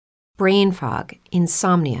brain fog,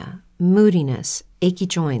 insomnia, moodiness, achy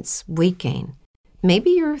joints, weight gain. Maybe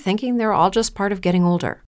you're thinking they're all just part of getting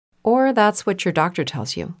older, or that's what your doctor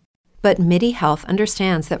tells you. But MIDI Health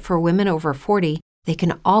understands that for women over 40, they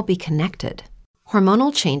can all be connected.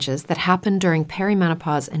 Hormonal changes that happen during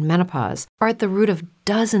perimenopause and menopause are at the root of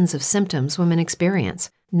dozens of symptoms women experience,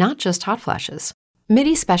 not just hot flashes.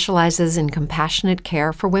 MIDI specializes in compassionate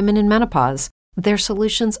care for women in menopause. Their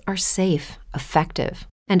solutions are safe, effective,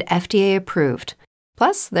 and FDA approved.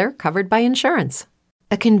 Plus, they're covered by insurance.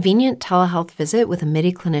 A convenient telehealth visit with a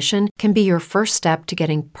MIDI clinician can be your first step to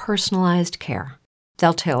getting personalized care.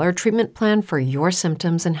 They'll tailor a treatment plan for your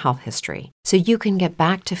symptoms and health history so you can get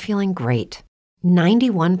back to feeling great.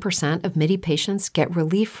 91% of MIDI patients get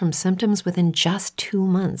relief from symptoms within just 2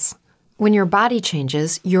 months. When your body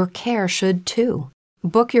changes, your care should too.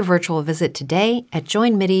 Book your virtual visit today at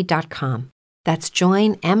joinmidi.com. That's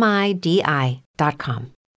joinmidi.com.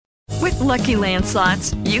 With Lucky Land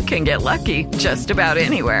Slots, you can get lucky just about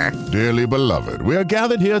anywhere. Dearly beloved, we are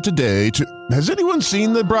gathered here today to... Has anyone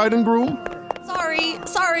seen the bride and groom?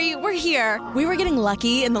 Sorry, we're here. We were getting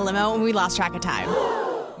lucky in the limo and we lost track of time.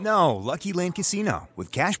 No, Lucky Land Casino, with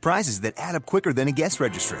cash prizes that add up quicker than a guest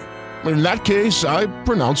registry. In that case, I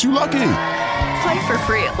pronounce you lucky. Play for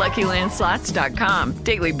free at LuckyLandSlots.com.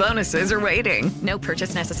 Daily bonuses are waiting. No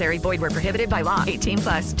purchase necessary. Void where prohibited by law.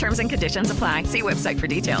 18+. Terms and conditions apply. See website for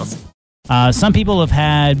details. Some people have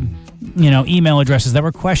had, email addresses that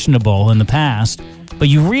were questionable in the past, but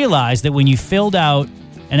you realize that when you filled out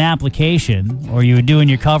an application or you were doing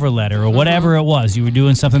your cover letter or whatever it was, you were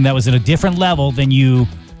doing something that was at a different level than you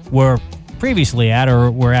were previously at or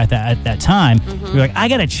were at that time, you're like, I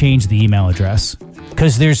got to change the email address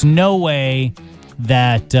because there's no way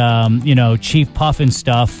that, Chief Puffin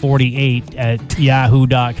Stuff 48 at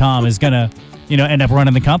yahoo.com is going to, end up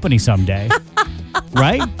running the company someday.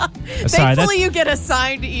 Right? Thankfully, you get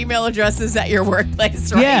assigned email addresses at your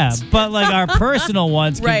workplace, right? Yeah, but like our personal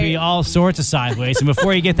ones can be all sorts of sideways. And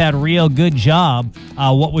before you get that real good job,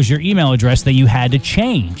 what was your email address that you had to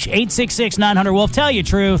change? 866-900-WOLF. Tell you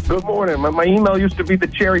truth. Good morning. My email used to be the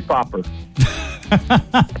Cherry Popper.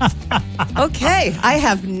 Okay, I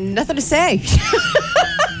have nothing to say.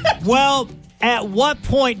 Well, at what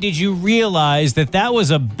point did you realize that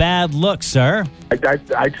was a bad look, sir?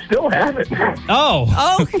 I still have it.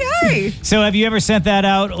 Oh. Okay. So have you ever sent that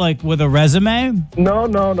out, like, with a resume? No,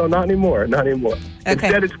 not anymore. Okay.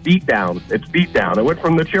 Instead, it's Beatdown. It's Beatdown. I went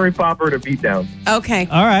from the Cherry Popper to Beatdown. Okay.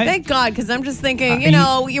 All right. Thank God, because I'm just thinking,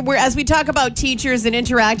 we're, as we talk about teachers and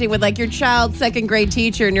interacting with, like, your child's second grade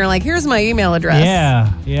teacher, and you're like, here's my email address.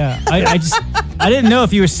 Yeah. I didn't know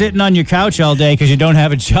if you were sitting on your couch all day because you don't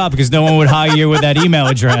have a job because no one would hire you with that email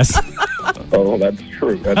address. Oh, that's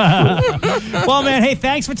true. Well, man, hey,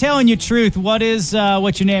 thanks for telling your truth. What's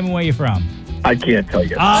your name and where you from? I can't tell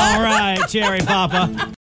you. All right, Cherry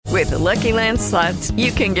Papa. With Lucky Land Slots,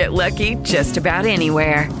 you can get lucky just about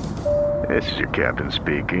anywhere. This is your captain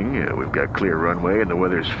speaking. We've got clear runway and the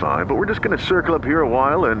weather's fine, but we're just going to circle up here a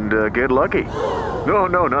while and get lucky. No,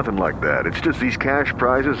 nothing like that. It's just these cash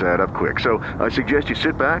prizes add up quick. So I suggest you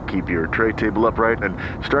sit back, keep your tray table upright, and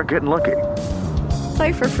start getting lucky.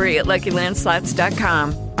 Play for free at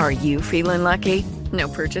LuckyLandSlots.com. Are you feeling lucky? No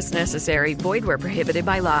purchase necessary. Void where prohibited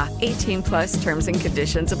by law. 18+ terms and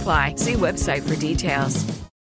conditions apply. See website for details.